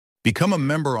Become a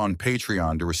member on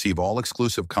Patreon to receive all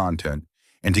exclusive content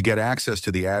and to get access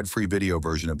to the ad-free video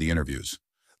version of the interviews.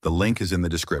 The link is in the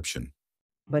description.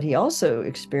 But he also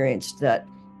experienced that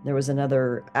there was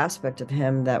another aspect of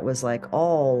him that was like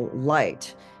all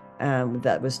light,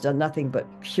 that was done nothing but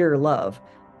pure love,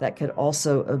 that could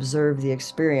also observe the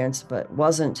experience, but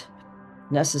wasn't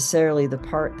necessarily the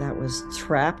part that was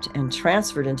trapped and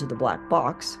transferred into the black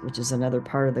box, which is another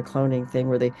part of the cloning thing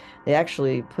where they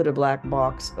actually put a black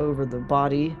box over the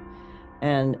body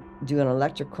and do an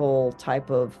electrical type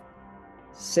of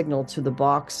signal to the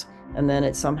box, and then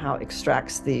it somehow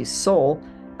extracts the soul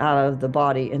out of the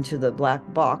body into the black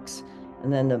box,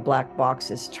 and then the black box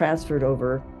is transferred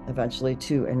over eventually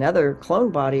to another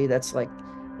clone body that's like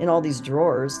in all these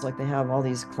drawers, like they have all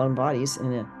these clone bodies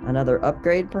in another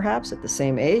upgrade perhaps at the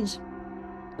same age.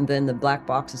 And then the black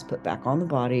box is put back on the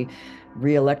body,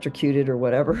 re-electrocuted or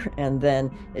whatever, and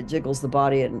then it jiggles the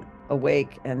body and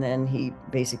awake, and then he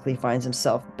basically finds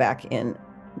himself back in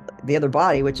the other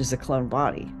body, which is a clone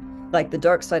body. Like the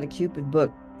Dark Side of Cupid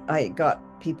book, I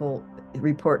got people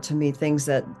report to me things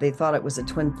that they thought it was a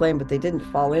twin flame, but they didn't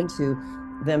fall into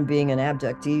them being an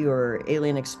abductee or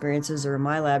alien experiences or a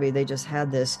MyLabby. They just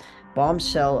had this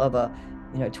bombshell of a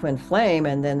twin flame,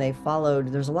 and then they followed.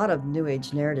 There's a lot of new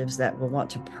age narratives that will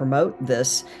want to promote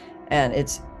this,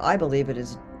 and I believe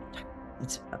it's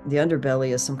the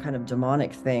underbelly is some kind of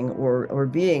demonic thing or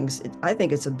beings. I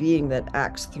think it's a being that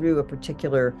acts through a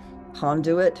particular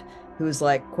conduit who's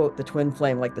like, quote, the twin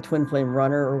flame, like the twin flame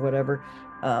runner or whatever,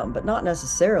 but not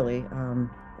necessarily.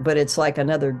 But it's like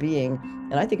another being,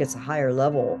 and I think it's a higher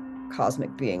level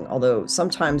cosmic being, although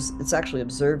sometimes it's actually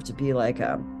observed to be like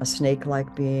a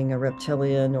snake-like being, a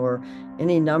reptilian, or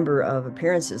any number of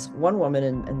appearances. One woman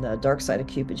in the Dark Side of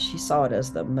Cupid, she saw it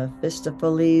as the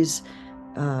Mephistopheles,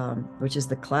 which is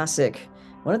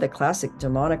one of the classic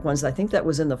demonic ones. I think that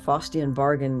was in the Faustian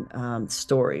Bargain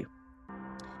story,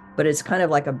 but it's kind of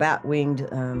like a bat-winged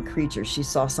creature. She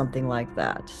saw something like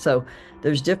that. So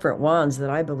there's different ones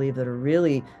that I believe that are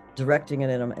really directing it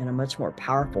in a much more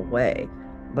powerful way.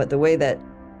 But the way that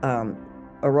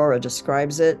Aurora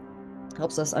describes it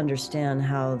helps us understand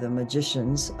how the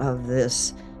magicians of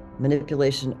this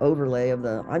manipulation overlay of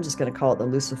I'm just going to call it the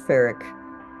Luciferic,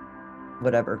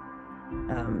 whatever,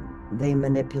 they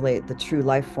manipulate the true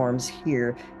life forms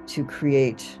here to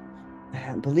create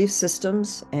belief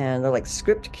systems, and they're like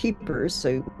script keepers.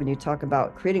 So when you talk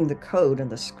about creating the code and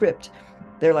the script,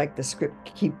 they're like the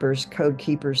script keepers, code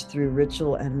keepers through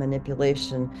ritual and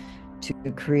manipulation to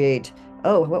create,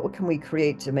 what can we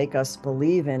create to make us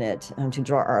believe in it, and to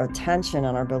draw our attention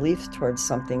and our beliefs towards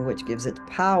something which gives it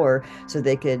power, so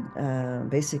they could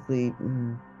basically,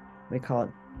 we call it,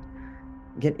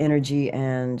 get energy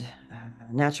and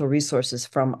natural resources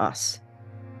from us.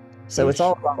 So it's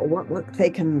all about what they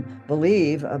can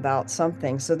believe about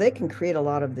something, so they can create a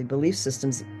lot of the belief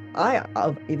systems.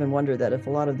 I've even wondered that if a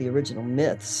lot of the original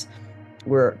myths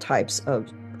were types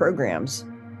of programs,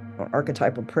 or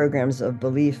archetypal programs of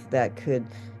belief that could,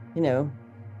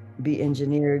 be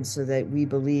engineered so that we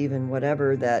believe in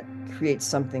whatever that creates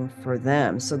something for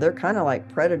them. So they're kind of like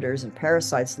predators and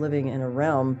parasites living in a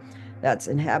realm that's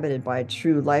inhabited by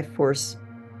true life force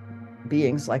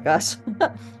beings like us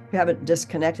who haven't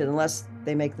disconnected unless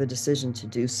they make the decision to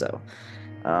do so.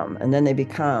 And then they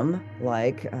become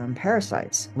like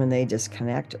parasites when they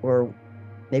disconnect, or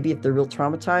maybe if they're real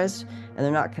traumatized and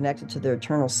they're not connected to their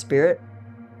eternal spirit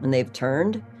and they've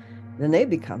turned, then they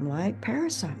become like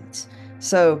parasites.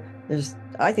 So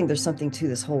I think there's something to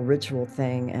this whole ritual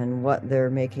thing and what they're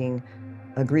making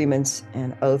agreements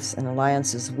and oaths and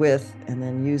alliances with, and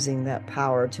then using that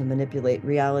power to manipulate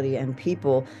reality and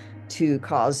people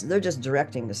they're just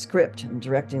directing the script and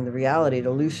directing the reality to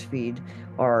loose feed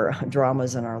our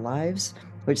dramas in our lives,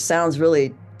 which sounds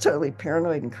really totally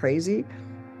paranoid and crazy.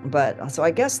 But so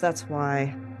I guess that's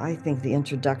why I think the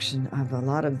introduction of a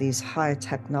lot of these high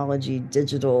technology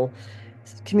digital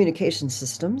communication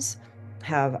systems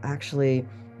have actually,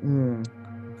 how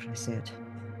should I say it?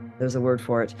 There's a word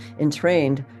for it,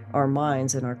 entrained our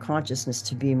minds and our consciousness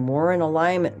to be more in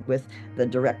alignment with the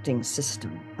directing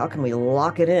system. How can we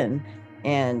lock it in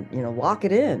and, lock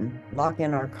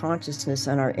in our consciousness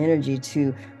and our energy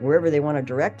to wherever they want to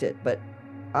direct it? But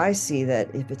I see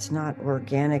that if it's not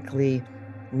organically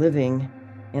living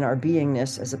in our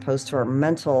beingness as opposed to our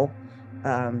mental,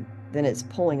 then it's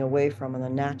pulling away from the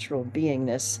natural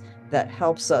beingness that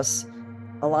helps us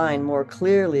align more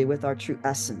clearly with our true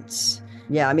essence.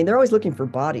 Yeah, I mean, they're always looking for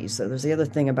bodies. So there's the other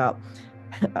thing about,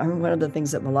 one of the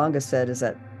things that Malanga said is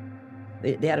that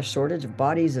they had a shortage of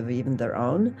bodies of even their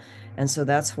own. And so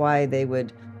that's why they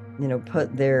would,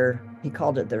 put their he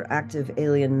called it their active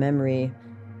alien memory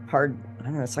I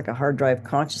don't know, it's like a hard drive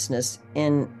consciousness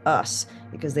in us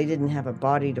because they didn't have a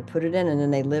body to put it in. And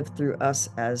then they lived through us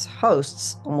as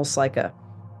hosts, almost like a,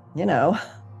 you know,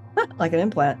 like an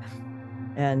implant,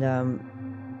 and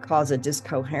cause a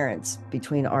discoherence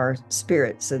between our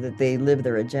spirits so that they live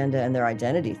their agenda and their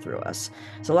identity through us.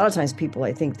 So a lot of times people,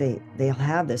 I think they'll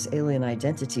have this alien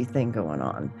identity thing going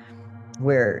on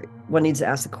where one needs to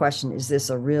ask the question, is this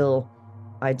a real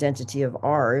identity of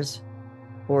ours?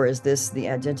 Or is this the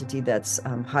identity that's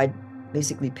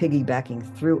basically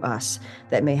piggybacking through us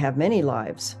that may have many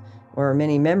lives or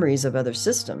many memories of other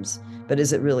systems, but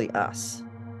is it really us?